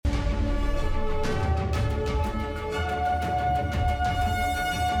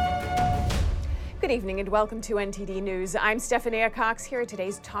Good evening and welcome to NTD News. I'm Stephanie Cox. Here are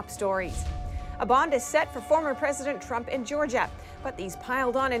today's top stories. A bond is set for former President Trump in Georgia, but these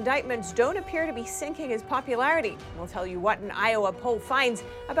piled-on indictments don't appear to be sinking his popularity. We'll tell you what an Iowa poll finds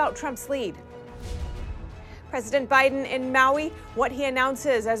about Trump's lead. President Biden in Maui, what he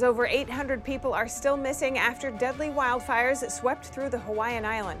announces as over 800 people are still missing after deadly wildfires swept through the Hawaiian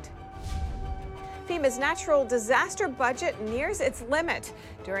island. FEMA's natural disaster budget nears its limit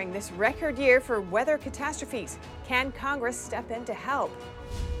during this record year for weather catastrophes. Can Congress step in to help?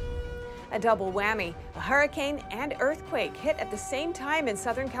 A double whammy, a hurricane and earthquake hit at the same time in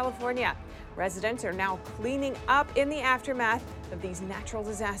Southern California. Residents are now cleaning up in the aftermath of these natural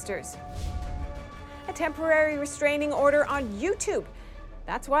disasters. A temporary restraining order on YouTube.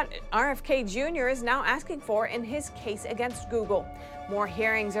 That's what RFK Jr. is now asking for in his case against Google. More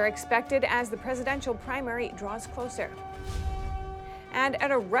hearings are expected as the presidential primary draws closer. And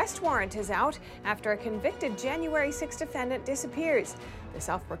an arrest warrant is out after a convicted January 6 defendant disappears. The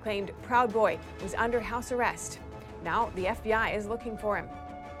self-proclaimed Proud Boy was under house arrest. Now the FBI is looking for him.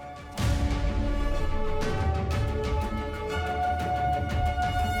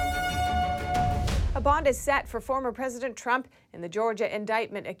 A bond is set for former President Trump in the Georgia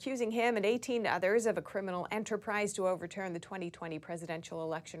indictment accusing him and 18 others of a criminal enterprise to overturn the 2020 presidential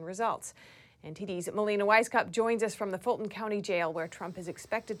election results. NTD's Melina Weisskopf joins us from the Fulton County Jail, where Trump is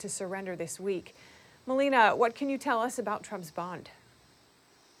expected to surrender this week. Melina, what can you tell us about Trump's bond?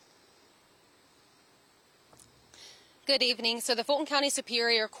 Good evening. So the Fulton County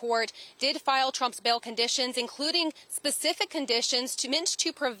Superior Court did file Trump's bail conditions, including specific conditions meant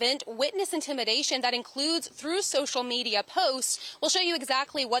to prevent witness intimidation that includes through social media posts. We'll show you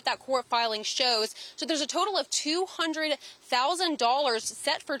exactly what that court filing shows. So there's a total of $200,000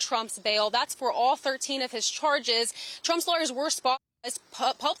 set for Trump's bail. That's for all 13 of his charges. Trump's lawyers were spotted as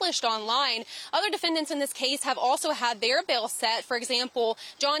published online. Other defendants in this case have also had their bail set. For example,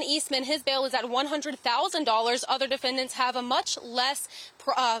 John Eastman, his bail is at $100,000. Other defendants have a much less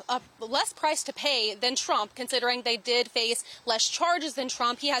price to pay than Trump, considering they did face less charges than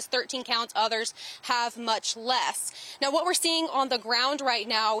Trump. He has 13 counts. Others have much less. Now, what we're seeing on the ground right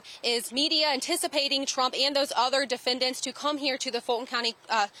now is media anticipating Trump and those other defendants to come here to the Fulton County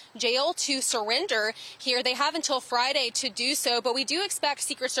Jail to surrender here. They have until Friday to do so, but we do expect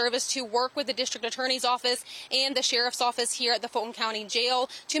Secret Service to work with the District Attorney's Office and the Sheriff's Office here at the Fulton County Jail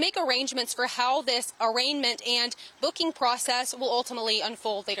to make arrangements for how this arraignment and booking process will ultimately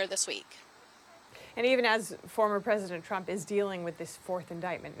unfold later this week. And even as former President Trump is dealing with this fourth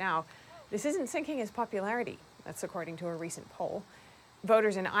indictment now, this isn't sinking his popularity. That's according to a recent poll.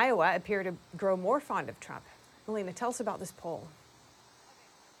 Voters in Iowa appear to grow more fond of Trump. Melina, tell us about this poll.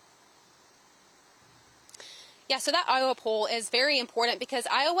 Yeah, so that Iowa poll is very important because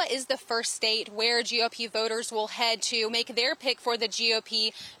Iowa is the first state where GOP voters will head to make their pick for the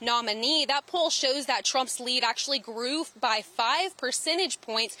GOP nominee. That poll shows that Trump's lead actually grew by 5 percentage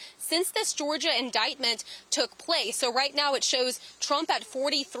points since this Georgia indictment took place. So right now it shows Trump at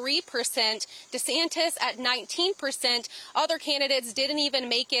 43%, DeSantis at 19%. Other candidates didn't even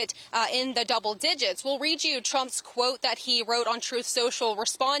make it in the double digits. We'll read you Trump's quote that he wrote on Truth Social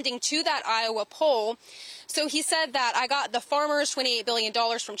responding to that Iowa poll. So he said that I got the farmers $28 billion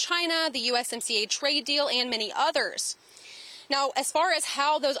from China, the USMCA trade deal, and many others. Now, as far as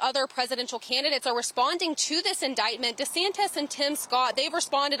how those other presidential candidates are responding to this indictment, DeSantis and Tim Scott, they've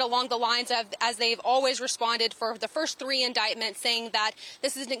responded along the lines of, as they've always responded for the first 3 indictments, saying that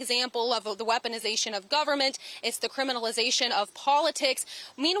this is an example of the weaponization of government. It's the criminalization of politics.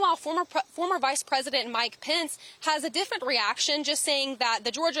 Meanwhile, former Vice President Mike Pence has a different reaction, just saying that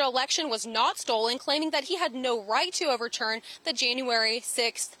the Georgia election was not stolen, claiming that he had no right to overturn the January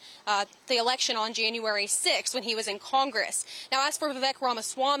 6th, the election on January 6th when he was in Congress. Now, as for Vivek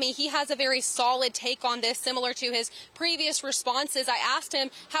Ramaswamy, he has a very solid take on this, similar to his previous responses. I asked him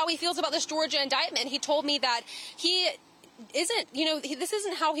how he feels about this Georgia indictment. He told me that he isn't, this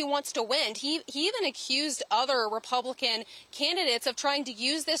isn't how he wants to win. He even accused other Republican candidates of trying to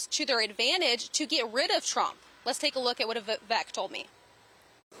use this to their advantage to get rid of Trump. Let's take a look at what Vivek told me.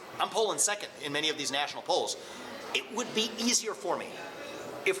 I'm polling second in many of these national polls. It would be easier for me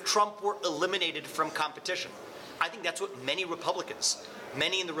if Trump were eliminated from competition. I think that's what many Republicans,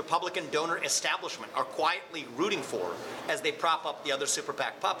 many in the Republican donor establishment are quietly rooting for as they prop up the other super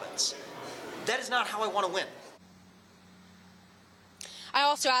PAC puppets. That is not how I want to win. I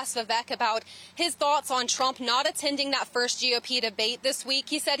also asked Vivek about his thoughts on Trump not attending that first GOP debate this week.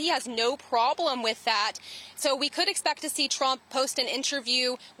 He said he has no problem with that. So we could expect to see Trump post an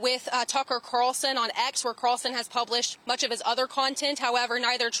interview with Tucker Carlson on X, where Carlson has published much of his other content. However,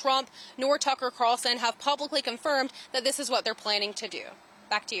 neither Trump nor Tucker Carlson have publicly confirmed that this is what they're planning to do.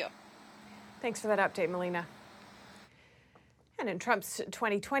 Back to you. Thanks for that update, Melina. And in Trump's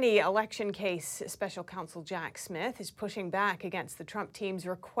 2020 election case, Special Counsel Jack Smith is pushing back against the Trump team's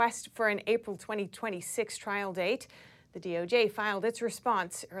request for an April 2026 trial date. The DOJ filed its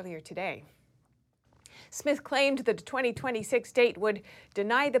response earlier today. Smith claimed that the 2026 date would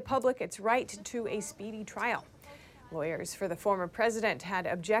deny the public its right to a speedy trial. Lawyers for the former president had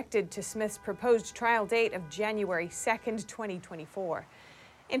objected to Smith's proposed trial date of January 2nd, 2024.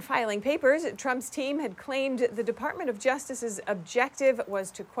 In filing papers, Trump's team had claimed the Department of Justice's objective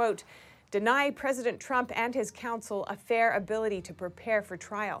was to, quote, deny President Trump and his counsel a fair ability to prepare for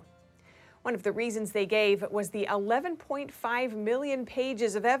trial. One of the reasons they gave was the 11.5 million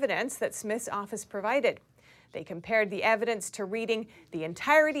pages of evidence that Smith's office provided. They compared the evidence to reading the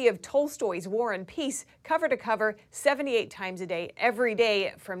entirety of Tolstoy's War and Peace cover to cover 78 times a day, every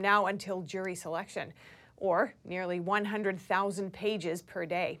day from now until jury selection, or nearly 100,000 pages per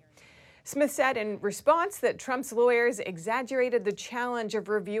day. Smith said in response that Trump's lawyers exaggerated the challenge of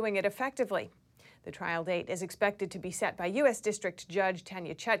reviewing it effectively. The trial date is expected to be set by U.S. District Judge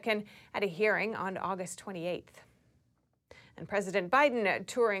Tanya Chutkan at a hearing on August 28th. And President Biden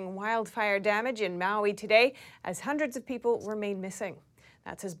touring wildfire damage in Maui today as hundreds of people remain missing.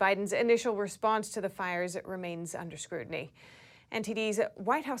 That's as Biden's initial response to the fires remains under scrutiny. NTD's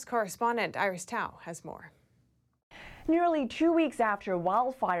White House correspondent Iris Tao has more. Nearly 2 weeks after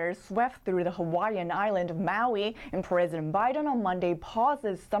wildfires swept through the Hawaiian island of Maui, and President Biden on Monday paused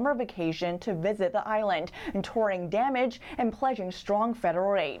his summer vacation to visit the island, and touring damage and pledging strong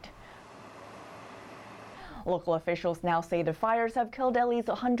federal aid. Local officials now say the fires have killed at least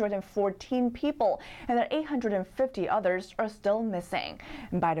 114 people and that 850 others are still missing.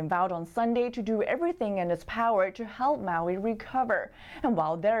 Biden vowed on Sunday to do everything in his power to help Maui recover. And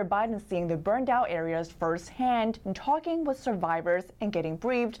while there, Biden's seeing the burned out areas firsthand and talking with survivors and getting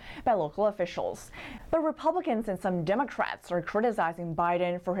briefed by local officials. But Republicans and some Democrats are criticizing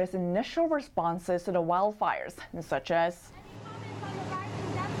Biden for his initial responses to the wildfires, such as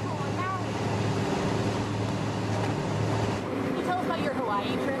your Hawaii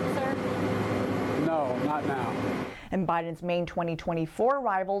trip, sir? No, not now. And Biden's main 2024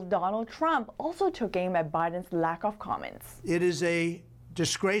 rival, Donald Trump, also took aim at Biden's lack of comments. It is a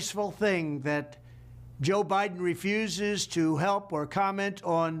disgraceful thing that Joe Biden refuses to help or comment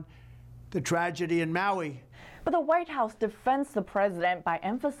on the tragedy in Maui. But the White House defends the president by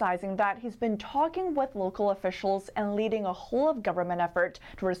emphasizing that he's been talking with local officials and leading a whole-of-government effort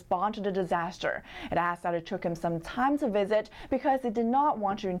to respond to the disaster. It adds that it took him some time to visit because it did not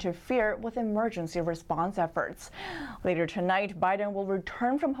want to interfere with emergency response efforts. Later tonight, Biden will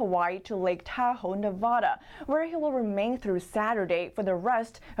return from Hawaii to Lake Tahoe, Nevada, where he will remain through Saturday for the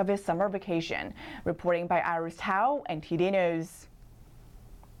rest of his summer vacation. Reporting by Iris Tao, NTD News.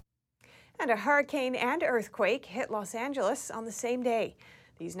 And a hurricane and earthquake hit Los Angeles on the same day.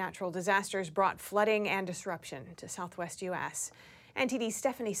 These natural disasters brought flooding and disruption to southwest U.S. NTD's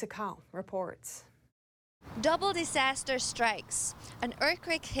Stephanie Sakal reports. Double disaster strikes. An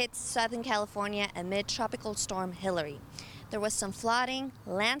earthquake hit Southern California amid Tropical Storm Hillary. There was some flooding,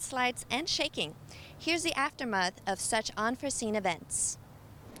 landslides, and shaking. Here's the aftermath of such unforeseen events.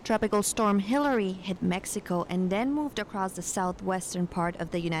 Tropical Storm Hillary hit Mexico and then moved across the southwestern part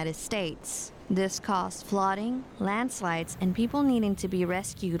of the United States. This caused flooding, landslides, and people needing to be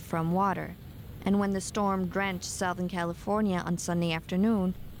rescued from water. And when the storm drenched Southern California on Sunday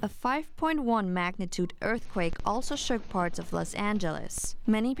afternoon, a 5.1 magnitude earthquake also shook parts of Los Angeles.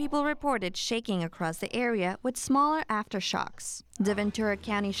 Many people reported shaking across the area with smaller aftershocks. The Ventura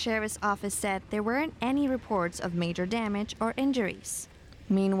County Sheriff's Office said there weren't any reports of major damage or injuries.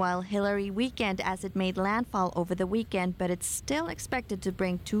 Meanwhile, Hillary weakened as it made landfall over the weekend, but it's still expected to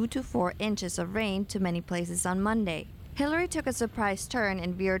bring 2 to 4 inches of rain to many places on Monday. Hillary took a surprise turn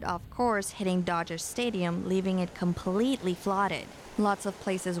and veered off course, hitting Dodger Stadium, leaving it completely flooded. Lots of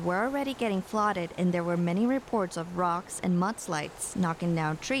places were already getting flooded, and there were many reports of rocks and mudslides knocking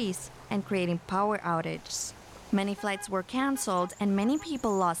down trees and creating power outages. Many flights were canceled, and many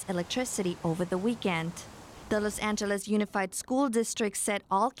people lost electricity over the weekend. The Los Angeles Unified School District said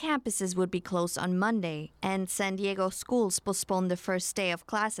all campuses would be closed on Monday, and San Diego schools postponed the first day of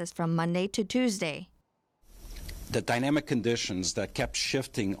classes from Monday to Tuesday. The dynamic conditions that kept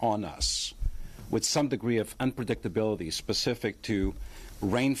shifting on us with some degree of unpredictability specific to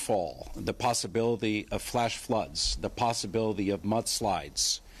rainfall, the possibility of flash floods, the possibility of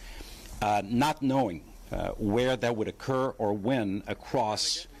mudslides, not knowing where that would occur or when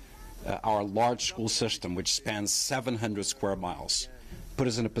across our large school system, which spans 700 square miles, put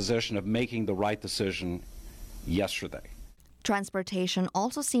us in a position of making the right decision yesterday. Transportation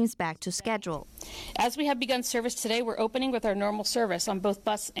also seems back to schedule. As we have begun service today, we're opening with our normal service on both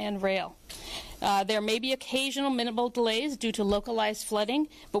bus and rail. There may be occasional minimal delays due to localized flooding,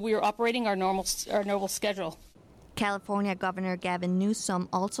 but we are operating our normal schedule. California Governor Gavin Newsom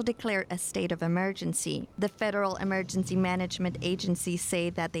also declared a state of emergency. The Federal Emergency Management Agency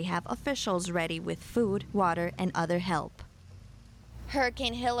say that they have officials ready with food, water, and other help.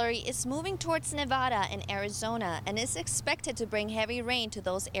 Hurricane Hilary is moving towards Nevada and Arizona and is expected to bring heavy rain to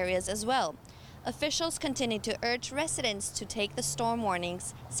those areas as well. Officials continue to urge residents to take the storm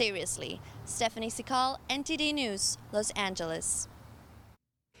warnings seriously. Stephanie Sikal, NTD News, Los Angeles.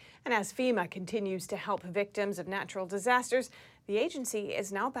 And as FEMA continues to help victims of natural disasters, the agency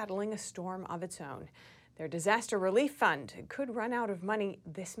is now battling a storm of its own. Their disaster relief fund could run out of money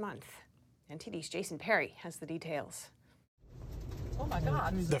this month. NTD's Jason Perry has the details. Oh my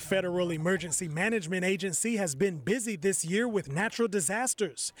God. The Federal Emergency Management Agency has been busy this year with natural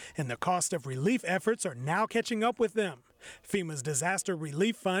disasters, and the cost of relief efforts are now catching up with them. FEMA's Disaster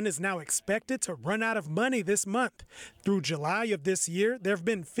Relief Fund is now expected to run out of money this month. Through July of this year, there have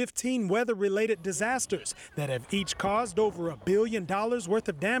been 15 weather-related disasters that have each caused over $1 billion worth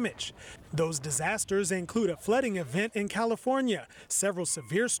of damage. Those disasters include a flooding event in California, several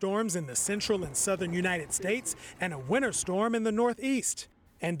severe storms in the central and southern United States, and a winter storm in the Northeast.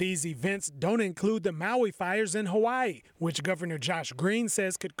 And these events don't include the Maui fires in Hawaii, which Governor Josh Green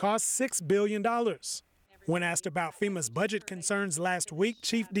says could cost $6 billion. When asked about FEMA's budget concerns last week,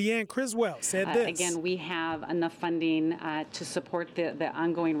 Chief Deanne Criswell said this. Again, we have enough funding to support the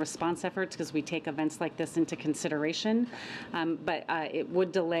ongoing response efforts because we take events like this into consideration. But it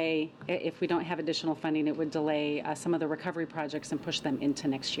would delay, if we don't have additional funding, it would delay some of the recovery projects and push them into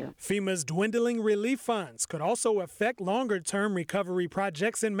next year. FEMA's dwindling relief funds could also affect longer-term recovery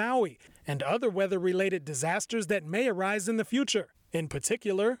projects in Maui and other weather-related disasters that may arise in the future. In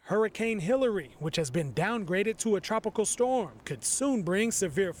particular, Hurricane Hilary, which has been downgraded to a tropical storm, could soon bring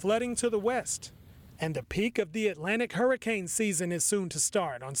severe flooding to the west. And the peak of the Atlantic hurricane season is soon to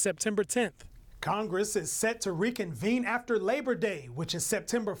start on September 10th. Congress is set to reconvene after Labor Day, which is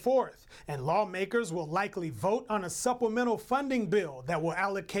September 4th, and lawmakers will likely vote on a supplemental funding bill that will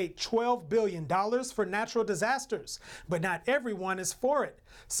allocate $12 billion for natural disasters. But not everyone is for it.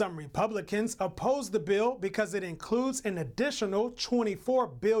 Some Republicans oppose the bill because it includes an additional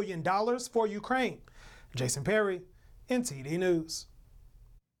 $24 billion for Ukraine. Jason Perry, NTD News.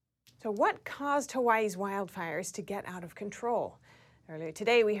 So what caused Hawaii's wildfires to get out of control? Earlier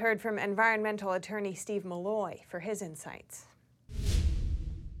today, we heard from environmental attorney Steve Malloy for his insights.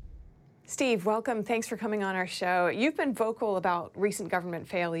 Steve, welcome. Thanks for coming on our show. You've been vocal about recent government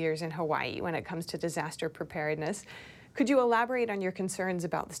failures in Hawaii when it comes to disaster preparedness. Could you elaborate on your concerns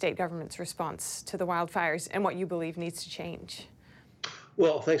about the state government's response to the wildfires and what you believe needs to change?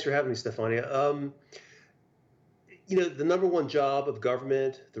 Well, thanks for having me, Stefania. The number one job of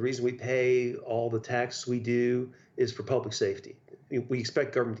government, the reason we pay all the tax we do, is for public safety. We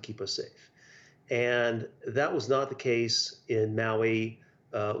expect government to keep us safe. And that was not the case in Maui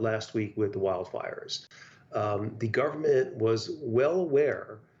last week with the wildfires. The government was well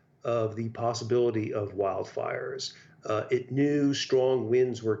aware of the possibility of wildfires. It knew strong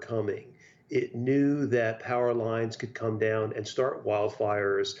winds were coming. It knew that power lines could come down and start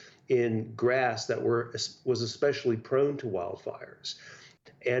wildfires in grass that was especially prone to wildfires.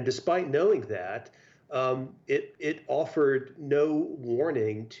 And despite knowing that, it offered no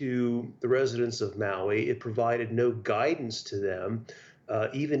warning to the residents of Maui. It provided no guidance to them,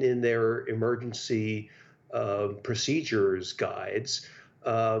 even in their emergency procedures guides.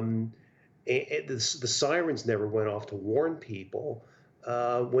 The sirens never went off to warn people.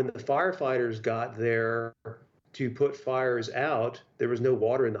 When the firefighters got there to put fires out, there was no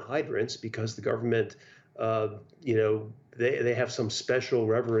water in the hydrants because the government, they have some special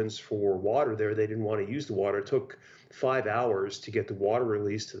reverence for water there. They didn't want to use the water. It took 5 hours to get the water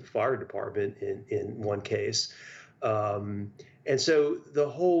released to the fire department in one case. And so the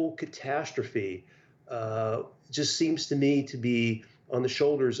whole catastrophe just seems to me to be on the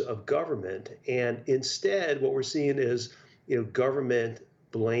shoulders of government. And instead, what we're seeing is, government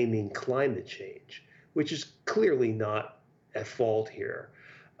blaming climate change, which is clearly not at fault here.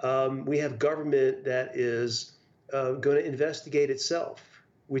 We have government that is going to investigate itself.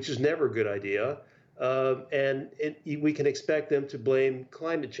 which is never a good idea. We can expect them to blame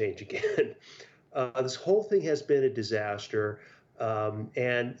climate change again. This whole thing has been a disaster,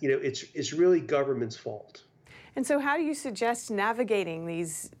 and it's really government's fault. And so how do you suggest navigating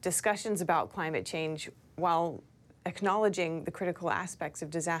these discussions about climate change while acknowledging the critical aspects of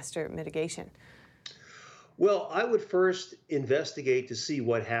disaster mitigation? Well, I would first investigate to see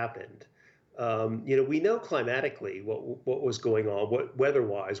what happened. We know climatically what was going on,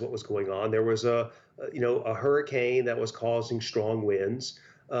 weather-wise, what was going on. There was a hurricane that was causing strong winds.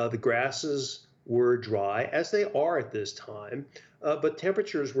 The grasses were dry, as they are at this time, but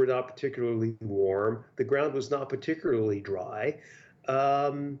temperatures were not particularly warm. The ground was not particularly dry.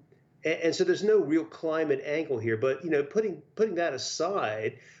 And so there's no real climate angle here. But, putting that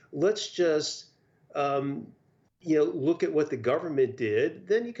aside, let's just, look at what the government did.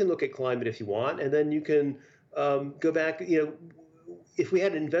 Then you can look at climate if you want. And then you can go back, if we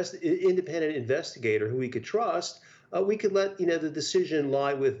had an independent investigator who we could trust, we could let, the decision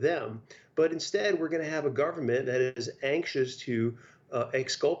lie with them. But instead, we're going to have a government that is anxious to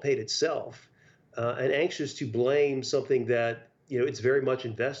exculpate itself and anxious to blame something that, it's very much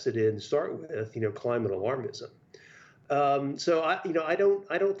invested in to start with, climate alarmism. So I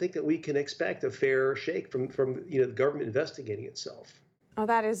don't think that we can expect a fair shake from the government investigating itself. Well,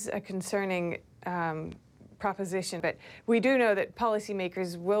 that is a concerning proposition, but we do know that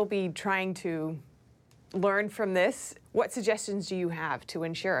policymakers will be trying to learn from this. What suggestions do you have to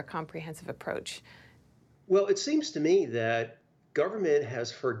ensure a comprehensive approach? Well, it seems to me that government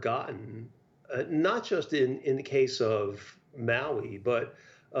has forgotten, not just in the case of Maui, but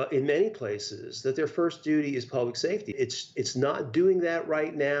in many places, that their first duty is public safety. It's not doing that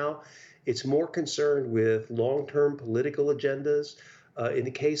right now. It's more concerned with long-term political agendas. In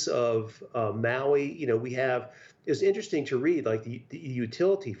the case of Maui, it's interesting to read, like the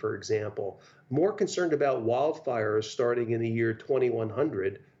utility, for example, more concerned about wildfires starting in the year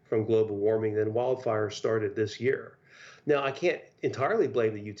 2100 from global warming than wildfires started this year. Now, I can't entirely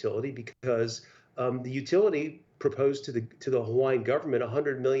blame the utility because the utility proposed to the Hawaiian government a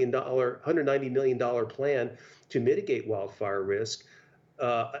 $190 million plan to mitigate wildfire risk.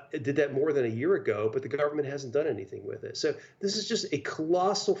 It did that more than a year ago, but the government hasn't done anything with it. So this is just a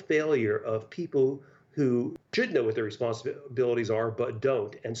colossal failure of people who should know what their responsibilities are, but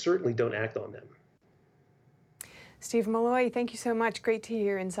don't, and certainly don't act on them. Steve Malloy, thank you so much. Great to hear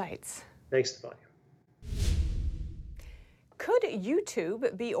your insights. Thanks, Stefania. Could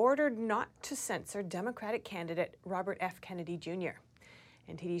YouTube be ordered not to censor Democratic candidate Robert F. Kennedy Jr.?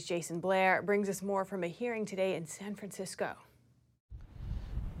 NTD's Jason Blair brings us more from a hearing today in San Francisco.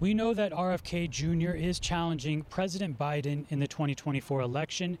 We know that RFK Jr. is challenging President Biden in the 2024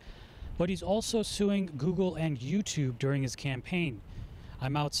 election, but he's also suing Google and YouTube during his campaign.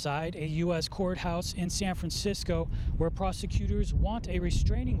 I'm outside a U.S. courthouse in San Francisco where prosecutors want a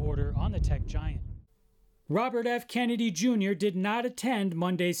restraining order on the tech giant. Robert F. Kennedy Jr. did not attend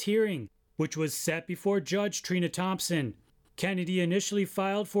Monday's hearing, which was set before Judge Trina Thompson. Kennedy initially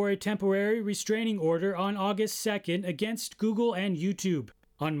filed for a temporary restraining order on August 2nd against Google and YouTube.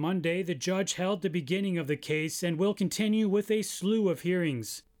 On Monday, the judge held the beginning of the case and will continue with a slew of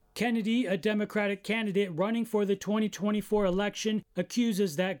hearings. Kennedy, a Democratic candidate running for the 2024 election,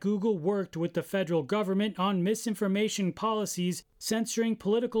 accuses that Google worked with the federal government on misinformation policies, censoring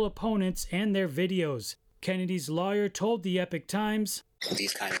political opponents and their videos. Kennedy's lawyer told the Epoch Times,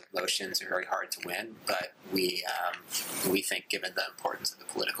 "These kind of motions are very hard to win, but we think, given the importance of the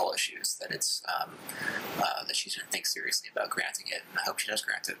political issues, that it's that she should think seriously about granting it, and I hope she does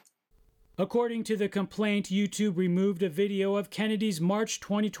grant it." According to the complaint, YouTube removed a video of Kennedy's March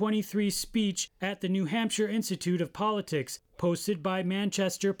 2023 speech at the New Hampshire Institute of Politics, posted by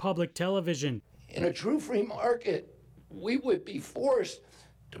Manchester Public Television. In a true free market, we would be forced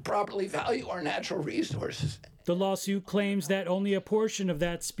to properly value our natural resources. The lawsuit claims that only a portion of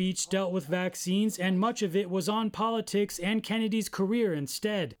that speech dealt with vaccines and much of it was on politics and Kennedy's career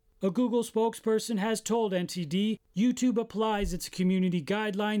instead. A Google spokesperson has told NTD YouTube applies its community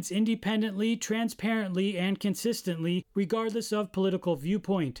guidelines independently, transparently, and consistently, regardless of political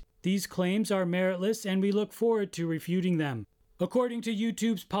viewpoint. These claims are meritless and we look forward to refuting them. According to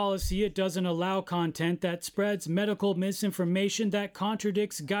YouTube's policy, it doesn't allow content that spreads medical misinformation that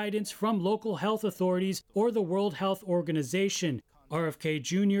contradicts guidance from local health authorities or the World Health Organization. RFK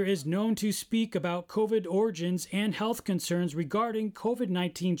Jr. is known to speak about COVID origins and health concerns regarding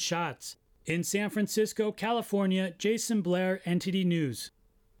COVID-19 shots. In San Francisco, California, Jason Blair, NTD News.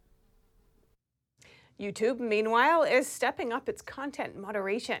 YouTube, meanwhile, is stepping up its content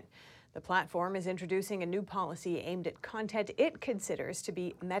moderation. The platform is introducing a new policy aimed at content it considers to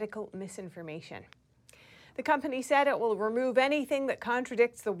be medical misinformation. The company said it will remove anything that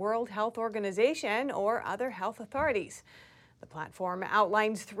contradicts the World Health Organization or other health authorities. The platform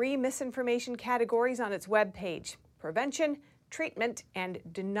outlines 3 misinformation categories on its webpage: prevention, treatment, and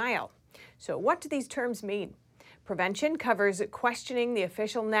denial. So what do these terms mean? Prevention covers questioning the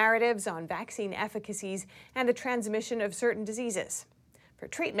official narratives on vaccine efficacies and the transmission of certain diseases. For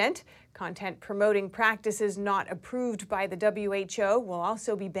treatment, content promoting practices not approved by the WHO will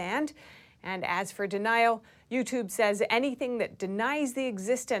also be banned. And as for denial, YouTube says anything that denies the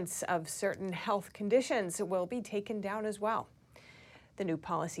existence of certain health conditions will be taken down as well. The new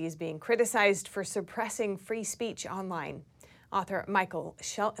policy is being criticized for suppressing free speech online. Author Michael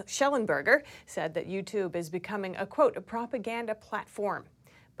Schellenberger said that YouTube is becoming a, quote, a propaganda platform.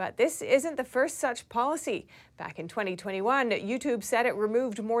 But this isn't the first such policy. Back in 2021, YouTube said it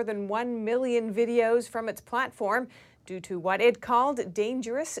removed more than 1 million videos from its platform due to what it called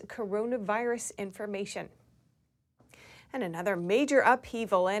dangerous coronavirus information. And another major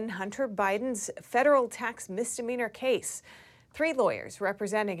upheaval in Hunter Biden's federal tax misdemeanor case. 3 lawyers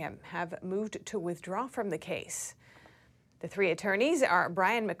representing him have moved to withdraw from the case. The 3 attorneys are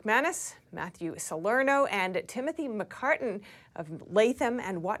Brian McManus, Matthew Salerno, and Timothy McCartan of Latham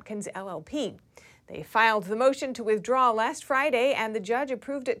and Watkins LLP. They filed the motion to withdraw last Friday, and the judge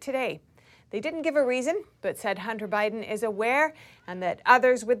approved it today. They didn't give a reason, but said Hunter Biden is aware and that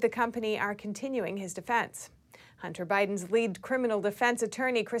others with the company are continuing his defense. Hunter Biden's lead criminal defense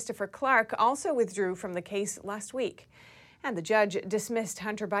attorney, Christopher Clark, also withdrew from the case last week. And the judge dismissed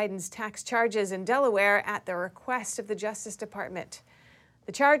Hunter Biden's tax charges in Delaware at the request of the Justice Department.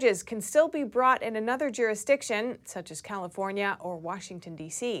 The charges can still be brought in another jurisdiction, such as California or Washington,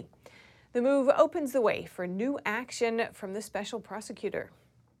 D.C. The move opens the way for new action from the special prosecutor.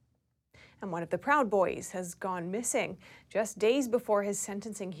 And one of the Proud Boys has gone missing just days before his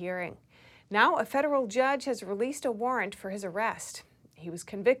sentencing hearing. Now a federal judge has released a warrant for his arrest. He was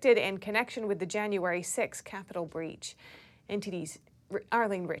convicted in connection with the January 6 Capitol breach. NTD's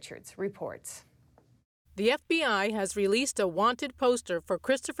Arlene Richards reports. The FBI has released a wanted poster for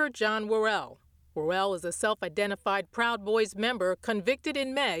Christopher John Worrell. Worrell is a self-identified Proud Boys member convicted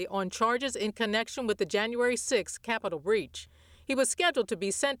in May on charges in connection with the January 6 Capitol breach. He was scheduled to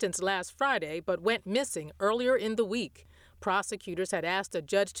be sentenced last Friday, but went missing earlier in the week. Prosecutors had asked a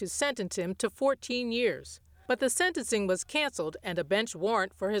judge to sentence him to 14 years. But the sentencing was canceled and a bench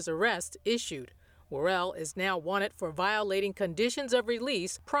warrant for his arrest issued. Worrell is now wanted for violating conditions of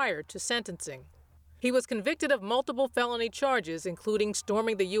release prior to sentencing. He was convicted of multiple felony charges, including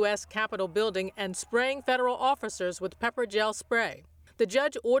storming the U.S. Capitol building and spraying federal officers with pepper gel spray. The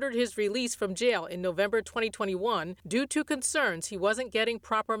judge ordered his release from jail in November 2021 due to concerns he wasn't getting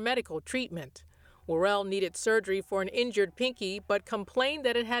proper medical treatment. Worrell needed surgery for an injured pinky, but complained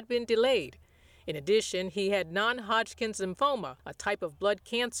that it had been delayed. In addition, he had non-Hodgkin's lymphoma, a type of blood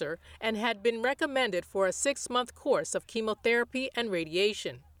cancer, and had been recommended for a 6-month course of chemotherapy and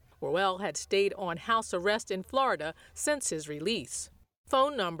radiation. Worrell had stayed on house arrest in Florida since his release.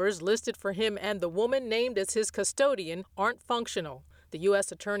 Phone numbers listed for him and the woman named as his custodian aren't functional. The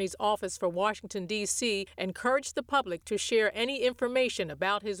U.S. Attorney's Office for Washington, D.C. encouraged the public to share any information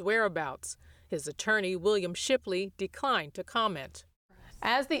about his whereabouts. His attorney, William Shipley, declined to comment.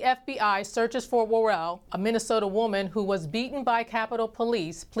 As the FBI searches for Worrell, a Minnesota woman who was beaten by Capitol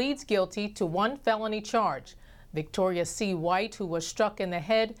Police pleads guilty to 1 felony charge. Victoria C. White, who was struck in the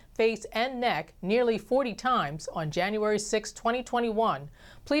head, face, and neck nearly 40 times on January 6, 2021,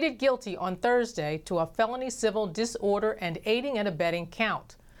 pleaded guilty on Thursday to a felony civil disorder and aiding and abetting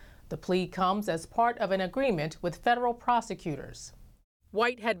count. The plea comes as part of an agreement with federal prosecutors.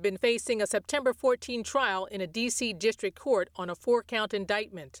 White had been facing a September 14 trial in a D.C. district court on a 4-count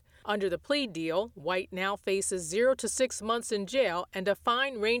indictment. Under the plea deal, White now faces 0 to 6 months in jail and a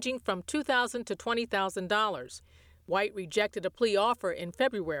fine ranging from $2,000 to $20,000. White rejected a plea offer in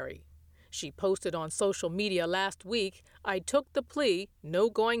February. She posted on social media last week, "I took the plea, no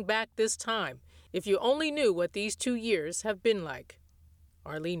going back this time. If you only knew what these 2 years have been like."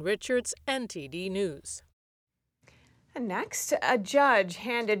 Arlene Richards, NTD News. And next, a judge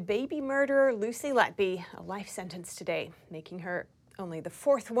handed baby murderer Lucy Letby a life sentence today, making her only the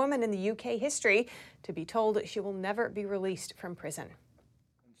 4th woman in the UK history to be told she will never be released from prison.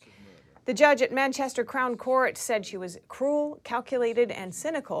 The judge at Manchester Crown Court said she was cruel, calculated, and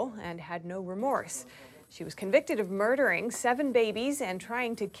cynical and had no remorse. She was convicted of murdering 7 babies and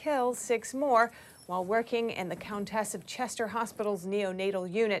trying to kill 6 more while working in the Countess of Chester Hospital's neonatal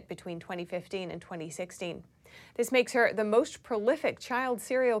unit between 2015 and 2016. This makes her the most prolific child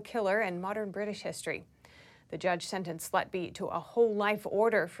serial killer in modern British history. The judge sentenced Letby to a whole life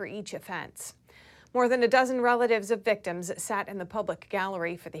order for each offense. More than a dozen relatives of victims sat in the public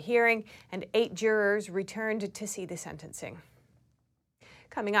gallery for the hearing, and 8 jurors returned to see the sentencing.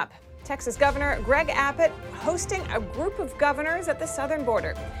 Coming up, Texas Governor Greg Abbott hosting a group of governors at the southern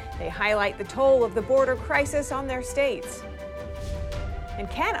border. They highlight the toll of the border crisis on their states. And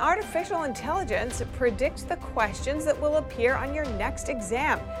can artificial intelligence predict the questions that will appear on your next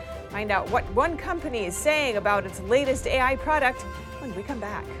exam? Find out what one company is saying about its latest AI product when we come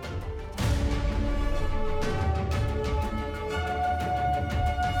back.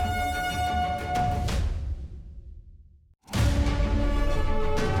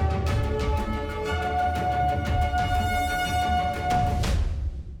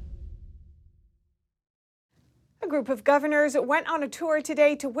 A group of governors went on a tour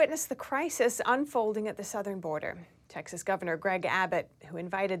today to witness the crisis unfolding at the southern border. Texas Governor Greg Abbott, who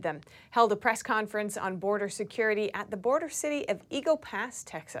invited them, held a press conference on border security at the border city of Eagle Pass,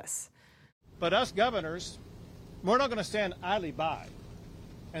 Texas. But us governors, we're not going to stand idly by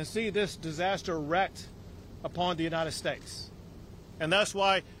and see this disaster wreaked upon the United States. And that's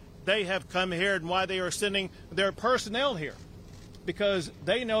why they have come here and why they are sending their personnel here, because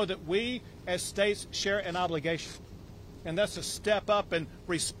they know that we as states share an obligation, and that's to step up and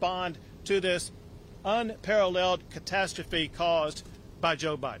respond to this unparalleled catastrophe caused by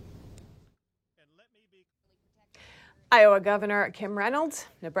Joe Biden. Iowa Governor Kim Reynolds,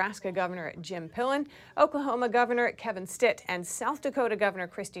 Nebraska Governor Jim Pillen, Oklahoma Governor Kevin Stitt, and South Dakota Governor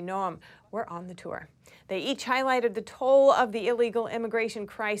Kristi Noem were on the tour. They each highlighted the toll of the illegal immigration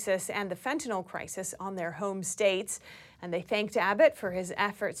crisis and the fentanyl crisis on their home states, and they thanked Abbott for his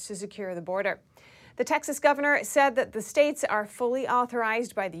efforts to secure the border. The Texas governor said that the states are fully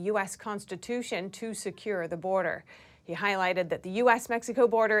authorized by the U.S. Constitution to secure the border. He highlighted that the U.S.-Mexico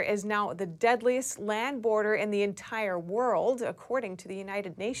border is now the deadliest land border in the entire world, according to the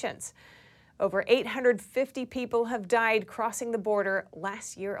United Nations. Over 850 people have died crossing the border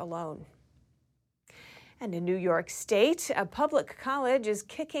last year alone. And in New York State, a public college is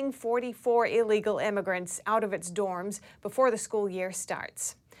kicking 44 illegal immigrants out of its dorms before the school year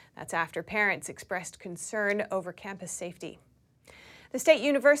starts. That's after parents expressed concern over campus safety. The State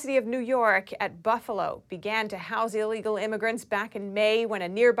University of New York at Buffalo began to house illegal immigrants back in May when a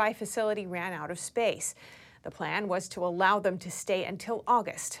nearby facility ran out of space. The plan was to allow them to stay until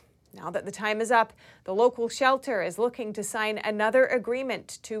August. Now that the time is up, the local shelter is looking to sign another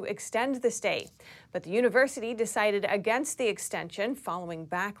agreement to extend the stay. But the university decided against the extension following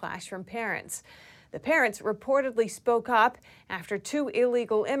backlash from parents. The parents reportedly spoke up after 2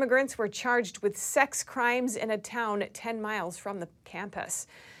 illegal immigrants were charged with sex crimes in a town 10 miles from the campus.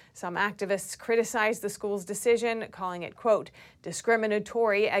 Some activists criticized the school's decision, calling it, quote,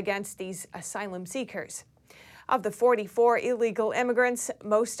 discriminatory against these asylum seekers. Of the 44 illegal immigrants,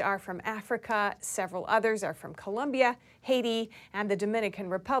 most are from Africa, several others are from Colombia, Haiti, and the Dominican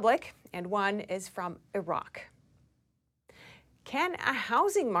Republic, and one is from Iraq. Can a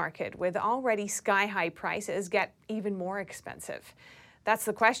housing market with already sky-high prices get even more expensive? That's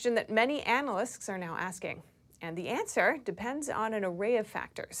the question that many analysts are now asking. And the answer depends on an array of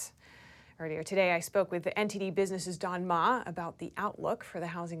factors. Earlier today, I spoke with the NTD Business's Don Ma about the outlook for the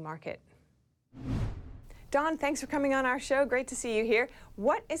housing market. Don, thanks for coming on our show. Great to see you here.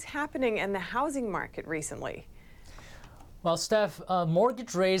 What is happening in the housing market recently? Well, Steph,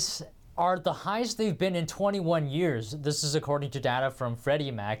 mortgage rates are the highest they've been in 21 years. This is according to data from Freddie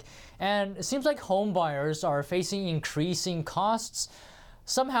Mac. And it seems like home buyers are facing increasing costs.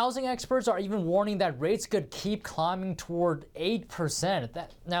 Some housing experts are even warning that rates could keep climbing toward 8%.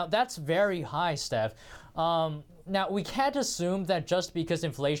 Now, that's very high, Steph. Now, we can't assume that just because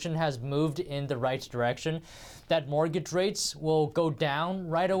inflation has moved in the right direction, that mortgage rates will go down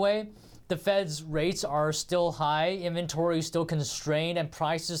right away. The Fed's rates are still high, inventory is still constrained, and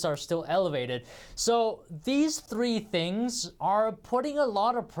prices are still elevated. So these 3 things are putting a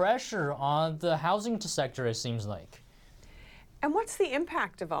lot of pressure on the housing sector, it seems like. And what's the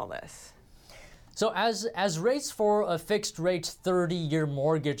impact of all this? So as rates for a fixed-rate 30-year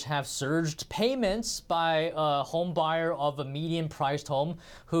mortgage have surged, payments by a home buyer of a median-priced home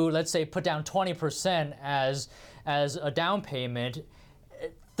who, let's say, put down 20% as a down payment,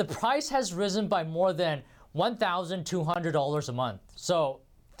 the price has risen by more than $1,200 a month. So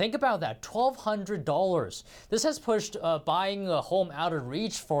think about that, $1,200. This has pushed buying a home out of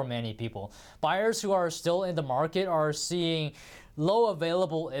reach for many people. Buyers who are still in the market are seeing low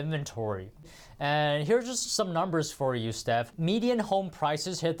available inventory. And here's just some numbers for you, Steph. Median home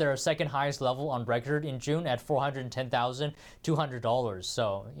prices hit their second highest level on record in June at $410,200.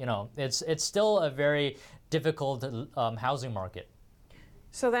 So, it's still a very difficult housing market.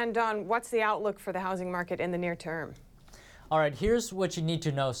 So then, Don, what's the outlook for the housing market in the near term? All right, here's what you need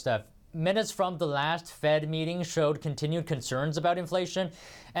to know, Steph. Minutes from the last Fed meeting showed continued concerns about inflation,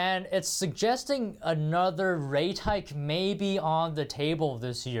 and it's suggesting another rate hike may be on the table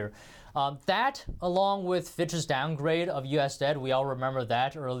this year. That, along with Fitch's downgrade of U.S. debt, we all remember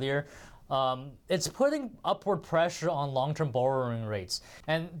that earlier, it's putting upward pressure on long-term borrowing rates.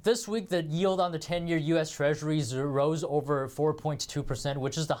 And this week, the yield on the 10-year U.S. Treasuries rose over 4.2%,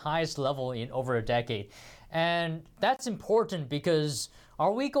 which is the highest level in over a decade. And that's important because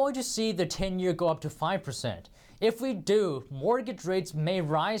are we going to see the 10-year go up to 5%? If we do, mortgage rates may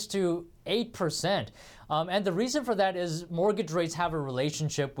rise to 8%. And the reason for that is mortgage rates have a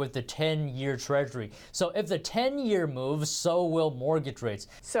relationship with the 10-year Treasury. So if the 10-year moves, so will mortgage rates.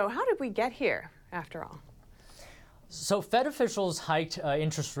 So how did we get here, after all? So Fed officials hiked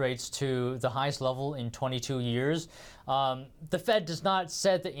interest rates to the highest level in 22 years. The Fed does not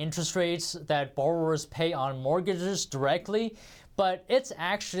set the interest rates that borrowers pay on mortgages directly, but its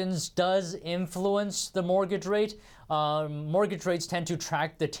actions does influence the mortgage rate. Mortgage rates tend to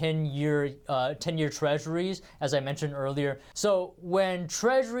track the 10-year Treasuries, as I mentioned earlier. So when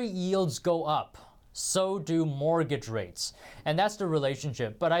Treasury yields go up, so do mortgage rates. And that's the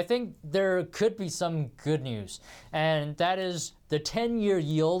relationship. But I think there could be some good news. And that is the 10-year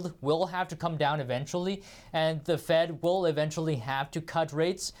yield will have to come down eventually. And the Fed will eventually have to cut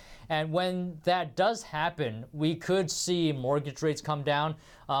rates. And when that does happen, we could see mortgage rates come down.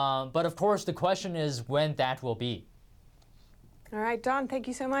 But of course, the question is when that will be. All right, Don, thank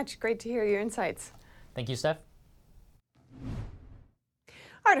you so much. Great to hear your insights. Thank you, Steph.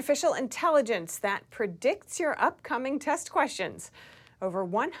 Artificial intelligence that predicts your upcoming test questions. Over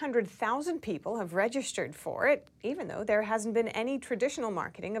 100,000 people have registered for it, even though there hasn't been any traditional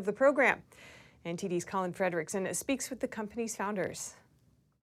marketing of the program. NTD's Colin Frederickson speaks with the company's founders.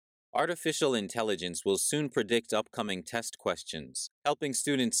 Artificial intelligence will soon predict upcoming test questions, helping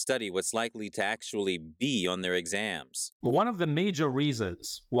students study what's likely to actually be on their exams. One of the major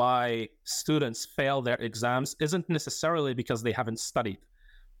reasons why students fail their exams isn't necessarily because they haven't studied,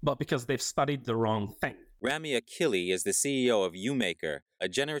 but because they've studied the wrong thing. Rami Akili is the CEO of UMaker, a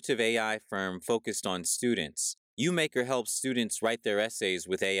generative AI firm focused on students. UMaker helps students write their essays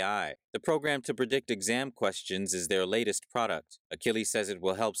with AI. The program to predict exam questions is their latest product. Akili says it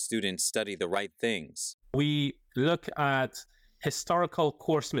will help students study the right things. We look at historical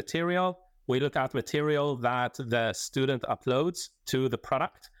course material. We look at material that the student uploads to the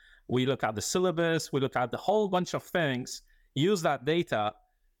product. We look at the syllabus. We look at the whole bunch of things, use that data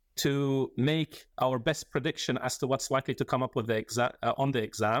to make our best prediction as to what's likely to come up with the on the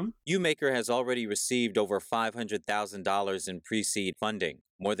exam. UMaker has already received over $500,000 in pre-seed funding.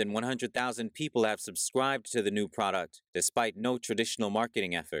 More than 100,000 people have subscribed to the new product, despite no traditional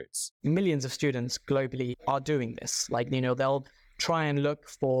marketing efforts. Millions of students globally are doing this. They'll try and look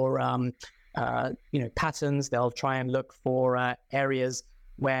for, patterns. They'll try and look for areas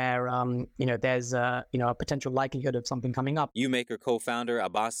where there's a potential likelihood of something coming up. UMaker co-founder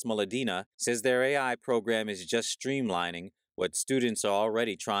Abbas Muladina says their AI program is just streamlining what students are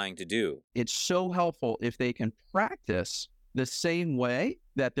already trying to do. It's so helpful if they can practice the same way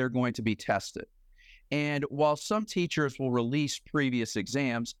that they're going to be tested. And while some teachers will release previous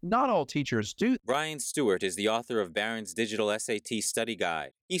exams, not all teachers do. Brian Stewart is the author of Barron's Digital SAT Study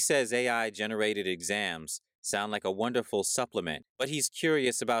Guide. He says AI-generated exams sound like a wonderful supplement, but he's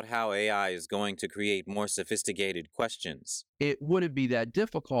curious about how AI is going to create more sophisticated questions. It wouldn't be that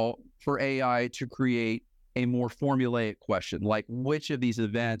difficult for AI to create a more formulaic question, like which of these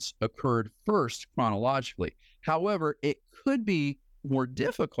events occurred first chronologically. However, it could be more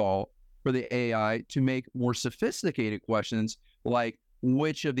difficult for the AI to make more sophisticated questions, like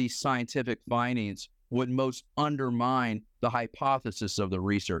which of these scientific findings would most undermine the hypothesis of the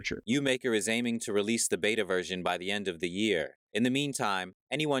researcher. UMaker is aiming to release the beta version by the end of the year. In the meantime,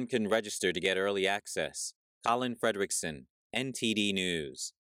 anyone can register to get early access. Colin Frederickson, NTD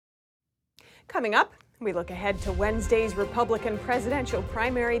News. Coming up, we look ahead to Wednesday's Republican presidential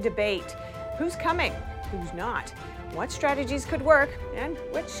primary debate. Who's coming? Who's not? What strategies could work and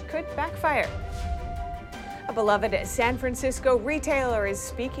which could backfire? A beloved San Francisco retailer is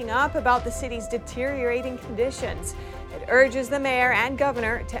speaking up about the city's deteriorating conditions. It urges the mayor and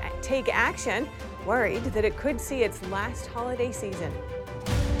governor to take action, worried that it could see its last holiday season.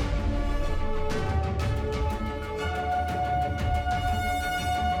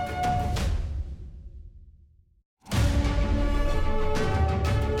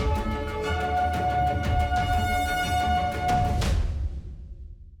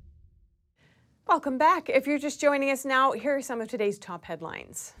 Welcome back. If you're just joining us now, here are some of today's top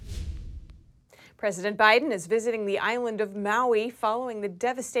headlines. President Biden is visiting the island of Maui following the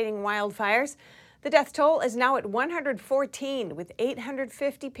devastating wildfires. The death toll is now at 114, with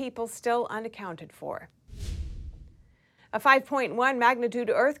 850 people still unaccounted for. A 5.1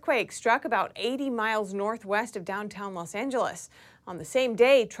 magnitude earthquake struck about 80 miles northwest of downtown Los Angeles. On the same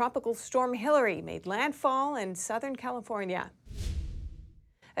day, Tropical Storm Hilary made landfall in Southern California.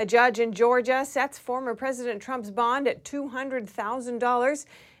 A judge in Georgia sets former President Trump's bond at $200,000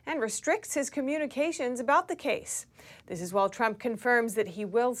 and restricts his communications about the case. This is while Trump confirms that he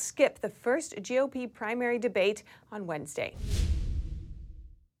will skip the first GOP primary debate on Wednesday.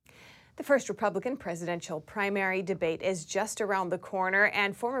 The first Republican presidential primary debate is just around the corner,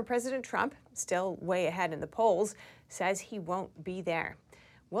 and former President Trump, still way ahead in the polls, says he won't be there.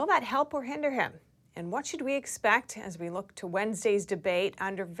 Will that help or hinder him? And what should we expect as we look to Wednesday's debate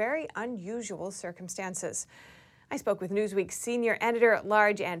under very unusual circumstances? I spoke with Newsweek's senior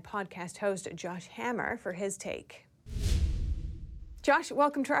editor-at-large and podcast host Josh Hammer for his take. Josh,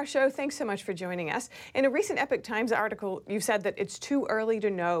 welcome to our show. Thanks so much for joining us. In a recent Epoch Times article, you said that it's too early to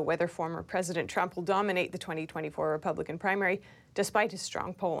know whether former President Trump will dominate the 2024 Republican primary, despite his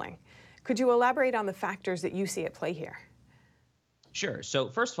strong polling. Could you elaborate on the factors that you see at play here? Sure. So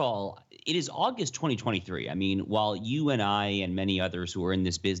first of all, it is August 2023. I mean, while you and I and many others who are in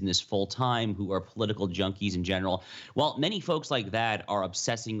this business full time, who are political junkies in general, while many folks like that are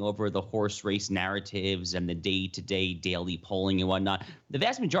obsessing over the horse race narratives and the day-to-day daily polling and whatnot, the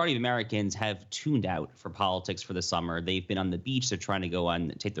vast majority of Americans have tuned out for politics for the summer. They've been on the beach. They're trying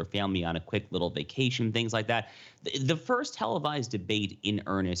to take their family on a quick little vacation, things like that. The first televised debate in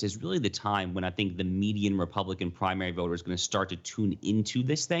earnest is really the time when I think the median Republican primary voter is going to start to tune into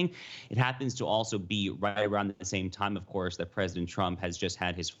this thing. It happens to also be right around the same time, of course, that President Trump has just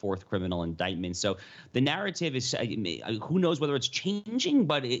had his fourth criminal indictment. So the narrative is, who knows whether it's changing,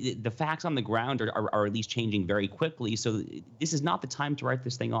 but the facts on the ground are at least changing very quickly. So this is not the time to write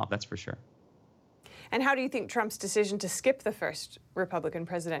this thing off, that's for sure. And how do you think Trump's decision to skip the first Republican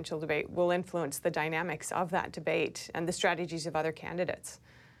presidential debate will influence the dynamics of that debate and the strategies of other candidates?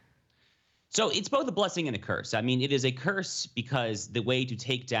 So it's both a blessing and a curse. I mean, it is a curse because the way to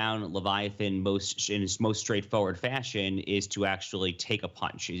take down Leviathan in its most straightforward fashion is to actually take a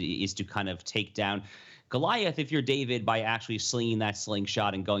punch, is to kind of take down Goliath, if you're David, by actually slinging that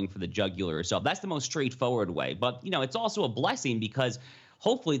slingshot and going for the jugular yourself. That's the most straightforward way. But, it's also a blessing because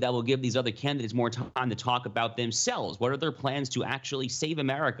hopefully that will give these other candidates more time to talk about themselves. What are their plans to actually save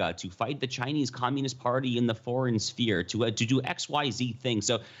America, to fight the Chinese Communist Party in the foreign sphere, to do XYZ things?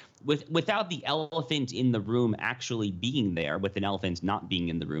 So without the elephant in the room actually being there, with an elephant not being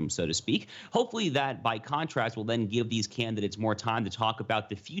in the room, so to speak, hopefully that, by contrast, will then give these candidates more time to talk about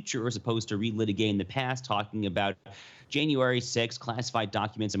the future as opposed to relitigating the past, talking about January 6th, classified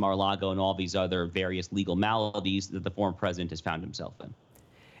documents in Mar-a-Lago, and all these other various legal maladies that the former president has found himself in.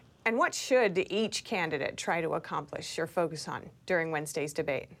 And what should each candidate try to accomplish or focus on during Wednesday's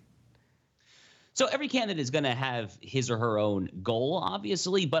debate? So every candidate is going to have his or her own goal,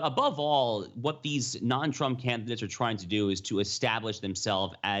 obviously, but above all, what these non-Trump candidates are trying to do is to establish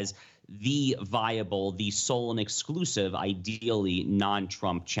themselves as the viable, the sole and exclusive, ideally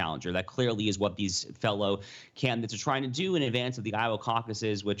non-Trump challenger. That clearly is what these fellow candidates are trying to do in advance of the Iowa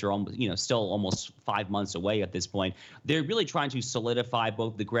caucuses, which are still almost 5 months away at this point. They're really trying to solidify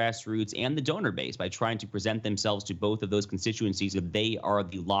both the grassroots and the donor base by trying to present themselves to both of those constituencies that they are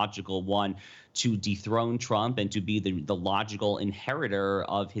the logical one to dethrone Trump and to be the logical inheritor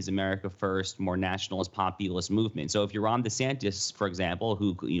of his America First, more nationalist, populist movement. So if you're Ron DeSantis, for example,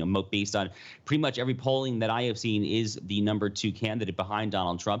 who, based on pretty much every polling that I have seen, is the number 2 candidate behind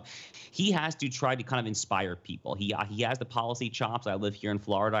Donald Trump, he has to try to kind of inspire people. He has the policy chops. I live here in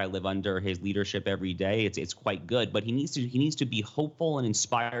Florida. I live under his leadership every day. It's quite good, but he needs to be hopeful and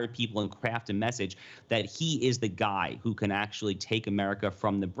inspire people and craft a message that he is the guy who can actually take America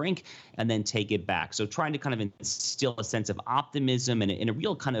from the brink and then take it back. So trying to kind of instill a sense of optimism and a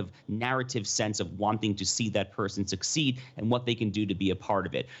real kind of narrative sense of wanting to see that person succeed and what they can do to be a part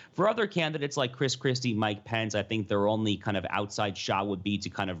of it. For other candidates like Chris Christie, Mike Pence, I think their only kind of outside shot would be to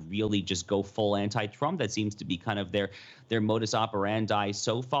kind of really just go full anti-Trump. That seems to be kind of their modus operandi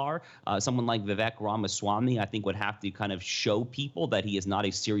so far. Someone like Vivek Ramaswamy, I think, would have to kind of show people that he is not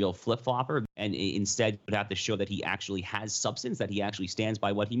a serial flip-flopper and instead would have to show that he actually has substance, that he actually stands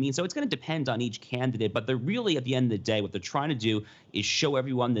by what he means. So it's going to depend on each candidate, but they're really, at the end of the day, what they're trying to do is show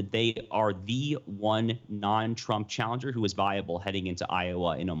everyone that they are the one non-Trump challenger who is viable heading into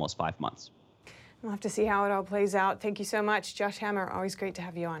Iowa in almost 5 months. We'll have to see how it all plays out. Thank you so much, Josh Hammer. Always great to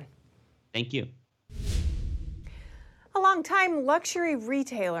have you on. Thank you. A longtime luxury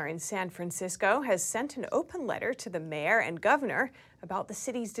retailer in San Francisco has sent an open letter to the mayor and governor about the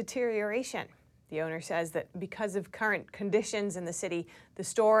city's deterioration. The owner says that because of current conditions in the city, the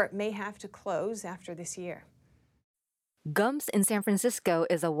store may have to close after this year. Gumps in San Francisco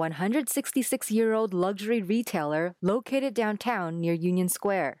is a 166-year-old luxury retailer located downtown near Union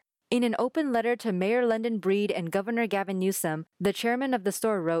Square. In an open letter to Mayor London Breed and Governor Gavin Newsom, the chairman of the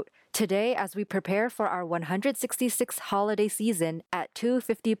store wrote, "Today, as we prepare for our 166th holiday season at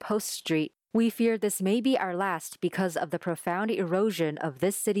 250 Post Street, we fear this may be our last because of the profound erosion of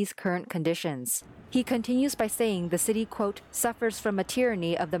this city's current conditions." He continues by saying the city, quote, "suffers from a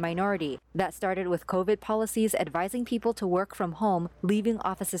tyranny of the minority that started with COVID policies advising people to work from home, leaving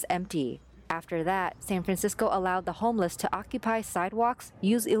offices empty. After that, San Francisco allowed the homeless to occupy sidewalks,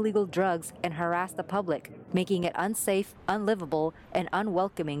 use illegal drugs, and harass the public, making it unsafe, unlivable, and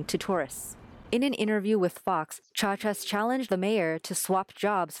unwelcoming to tourists." In an interview with Fox, Chachas challenged the mayor to swap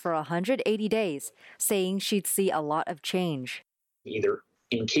jobs for 180 days, saying she'd see a lot of change. Either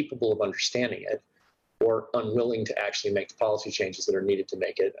incapable of understanding it or unwilling to actually make the policy changes that are needed to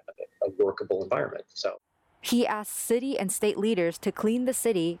make it a workable environment. He asked city and state leaders to clean the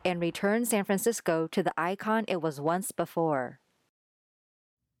city and return San Francisco to the icon it was once before.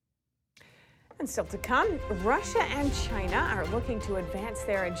 And still to come, Russia and China are looking to advance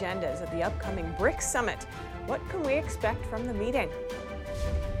their agendas at the upcoming BRICS summit. What can we expect from the meeting?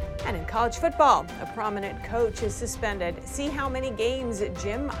 And in college football, a prominent coach is suspended. See how many games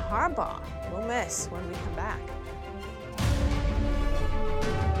Jim Harbaugh will miss when we come back.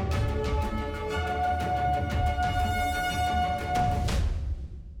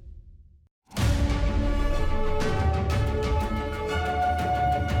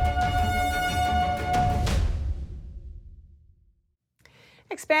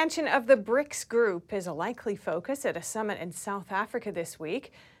 Expansion of the BRICS group is a likely focus at a summit in South Africa this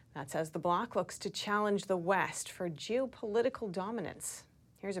week. That's as the bloc looks to challenge the West for geopolitical dominance.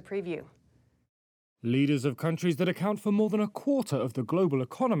 Here's a preview. Leaders of countries that account for more than a quarter of the global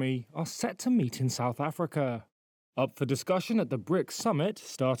economy are set to meet in South Africa. Up for discussion at the BRICS summit,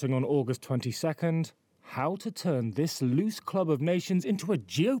 starting on August 22nd, how to turn this loose club of nations into a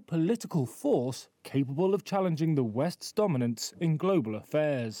geopolitical force capable of challenging the West's dominance in global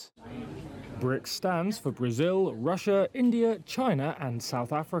affairs. BRICS stands for Brazil, Russia, India, China and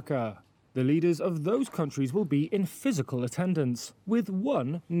South Africa. The leaders of those countries will be in physical attendance, with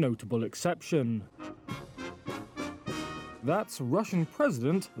one notable exception. That's Russian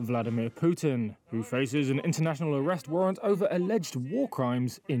President Vladimir Putin, who faces an international arrest warrant over alleged war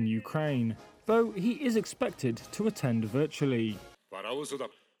crimes in Ukraine, though he is expected to attend virtually.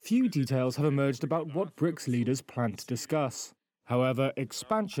 Few details have emerged about what BRICS leaders plan to discuss. However,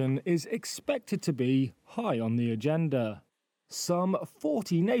 expansion is expected to be high on the agenda. Some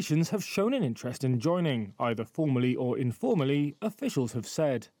 40 nations have shown an interest in joining, either formally or informally, officials have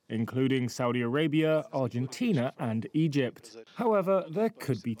said, including Saudi Arabia, Argentina and Egypt. However, there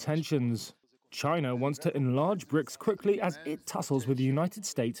could be tensions. China wants to enlarge BRICS quickly as it tussles with the United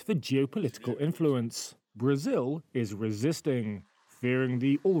States for geopolitical influence. Brazil is resisting, fearing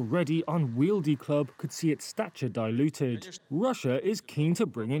the already unwieldy club could see its stature diluted. Russia is keen to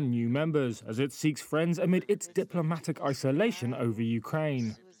bring in new members as it seeks friends amid its diplomatic isolation over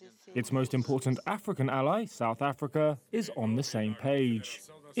Ukraine. Its most important African ally, South Africa, is on the same page.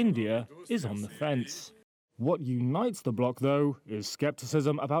 India is on the fence. What unites the bloc, though, is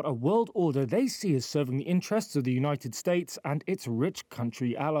skepticism about a world order they see as serving the interests of the United States and its rich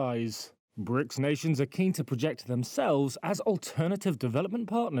country allies. BRICS nations are keen to project themselves as alternative development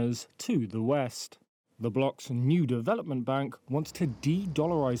partners to the West. The bloc's new development bank wants to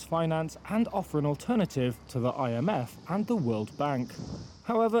de-dollarize finance and offer an alternative to the IMF and the World Bank.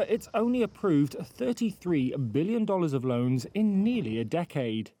 However, it's only approved $33 billion of loans in nearly a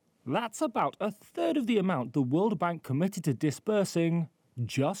decade. That's about a third of the amount the World Bank committed to disbursing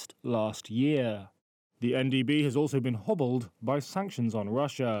just last year. The NDB has also been hobbled by sanctions on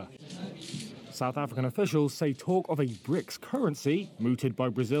Russia. South African officials say talk of a BRICS currency, mooted by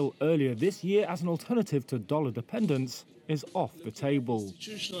Brazil earlier this year as an alternative to dollar dependence, is off the table.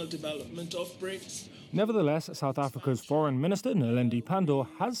 Institutional development of BRICS. Nevertheless, South Africa's Foreign Minister Naledi Pandor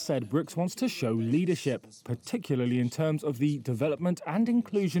has said BRICS wants to show leadership, particularly in terms of the development and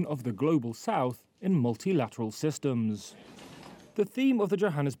inclusion of the Global South in multilateral systems. The theme of the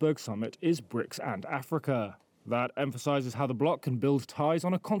Johannesburg summit is BRICS and Africa. That emphasises how the bloc can build ties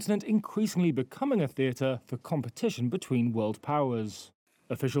on a continent increasingly becoming a theatre for competition between world powers.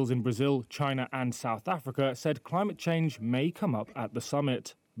 Officials in Brazil, China and South Africa said climate change may come up at the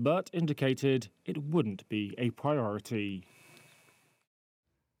summit. but indicated it wouldn't be a priority.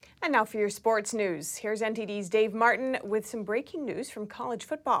 And now for your sports news. Here's NTD's Dave Martin with some breaking news from college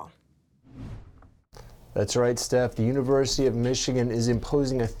football. That's right, Steph. The University of Michigan is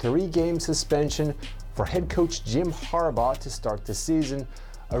imposing a 3-game suspension for head coach Jim Harbaugh to start the season,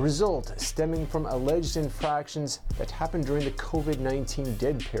 a result stemming from alleged infractions that happened during the COVID-19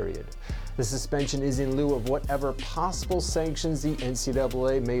 dead period. The suspension is in lieu of whatever possible sanctions the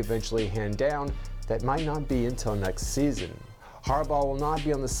NCAA may eventually hand down that might not be until next season. Harbaugh will not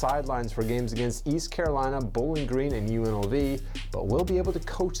be on the sidelines for games against East Carolina, Bowling Green, and UNLV, but will be able to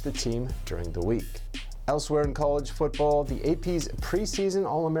coach the team during the week. Elsewhere in college football, the AP's preseason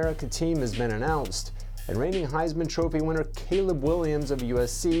All-America team has been announced, and reigning Heisman Trophy winner Caleb Williams of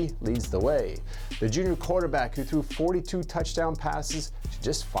USC leads the way. The junior quarterback, who threw 42 touchdown passes to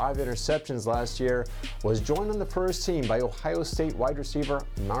just 5 interceptions last year, was joined on the first team by Ohio State wide receiver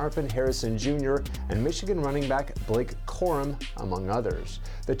Marvin Harrison Jr. and Michigan running back Blake Corum, among others.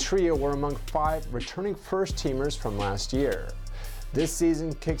 The trio were among 5 returning first-teamers from last year. This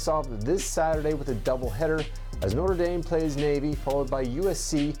season kicks off this Saturday with a doubleheader as Notre Dame plays Navy, followed by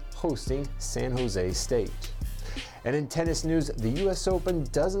USC hosting San Jose State. And in tennis news, the US Open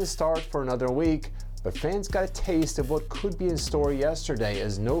doesn't start for another week, but fans got a taste of what could be in store yesterday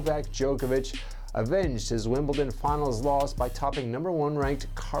as Novak Djokovic avenged his Wimbledon finals loss by topping #1 ranked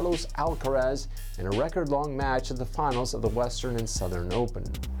Carlos Alcaraz in a record-long match at the finals of the Western and Southern Open.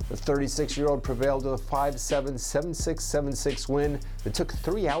 The 36-year-old prevailed with a 5-7, 7-6, 7-6 win that took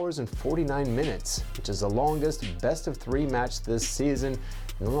 3 hours and 49 minutes, which is the longest best-of-3 match this season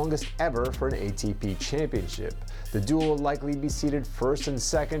and the longest ever for an ATP championship. The duel will likely be seeded first and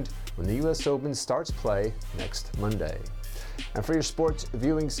second when the US Open starts play next Monday. And for your sports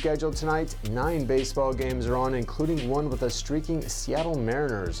viewing schedule tonight, 9 baseball games are on, including one with the streaking Seattle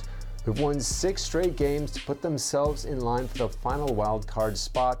Mariners, who've won 6 straight games to put themselves in line for the final wild card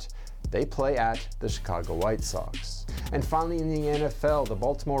spot. They play at the Chicago White Sox. And finally, in the NFL, the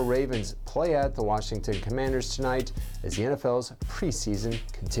Baltimore Ravens play at the Washington Commanders tonight as the NFL's preseason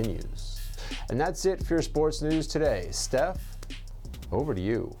continues. And that's it for your sports news today. Steph, over to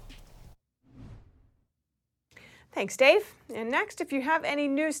you. Thanks, Dave. And next, if you have any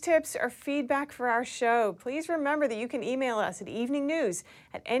news tips or feedback for our show, please remember that you can email us at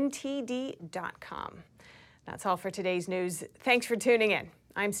eveningnews@ntd.com. That's all for today's news. Thanks for tuning in.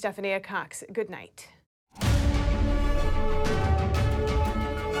 I'm Stephanie Cox. Good night.